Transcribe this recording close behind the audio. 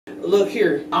Look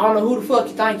here, I don't know who the fuck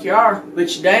you think you are,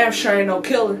 but you damn sure ain't no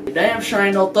killer, you damn sure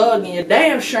ain't no thug, and you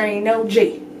damn sure ain't no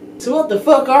G. So what the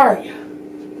fuck are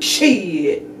you?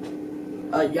 Shit.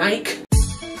 A Yank?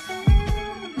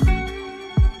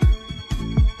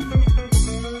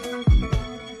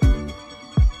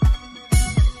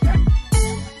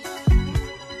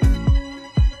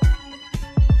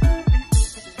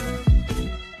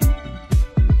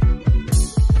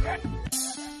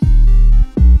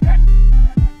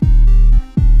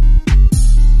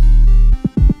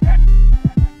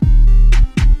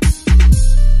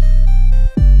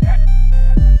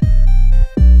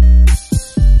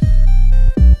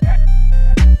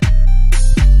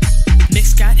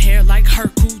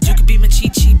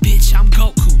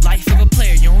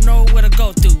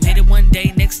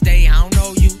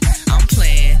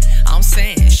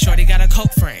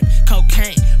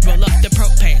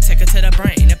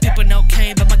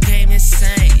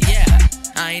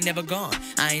 I ain't never gone,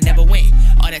 I ain't never went.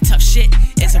 All that tough shit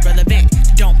is irrelevant.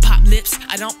 Don't pop lips,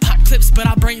 I don't pop clips, but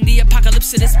I bring the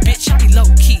apocalypse to this bitch. I be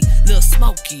low-key, Lil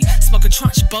Smokey, smoke a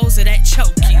trunch bowls of that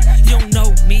chokey. You don't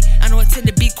know me, I know I tend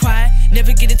to be quiet.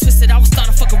 Never get it twisted, I will start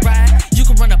a fucking ride. You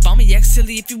can run up on me, act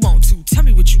silly if you want to. Tell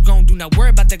me what you gon' do, not worry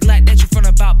about the glack that you front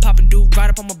about. Pop and do, right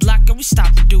up on my block and we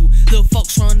stop and do. Little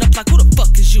folks run up like, who the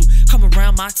fuck is you? Come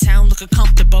around my town looking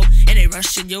comfortable, and they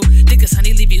rushing you. Niggas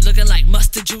honey leave you looking like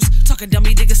mustard juice. Talking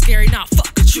dummy, niggas scary, nah,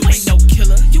 fuck with you. You ain't no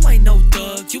killer, you ain't no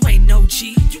thug, you ain't no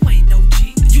G, you ain't no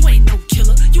G. You ain't no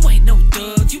killer, you ain't no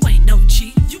thug, you ain't no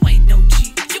G, you ain't no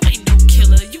G. You ain't no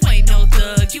killer, you ain't no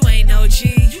thug, you ain't no G,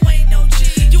 you ain't no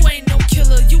G. You ain't no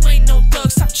killer, you ain't no thug,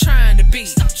 stop trying to be,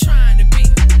 stop trying to be.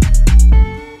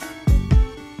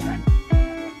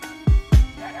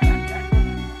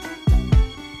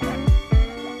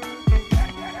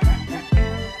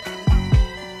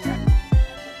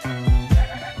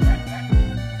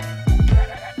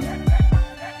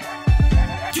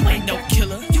 You ain't no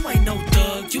killer, you ain't no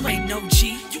thug, you ain't no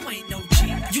G, you ain't no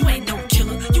G. You ain't no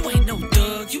killer, you ain't no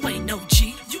thug, you ain't no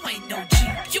G, you ain't no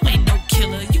G. You ain't no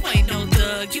killer, you ain't no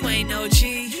thug, you ain't no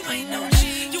G, you ain't no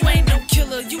G. You ain't no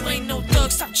killer, you ain't no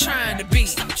thug, stop trying to be,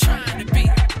 stop trying to be.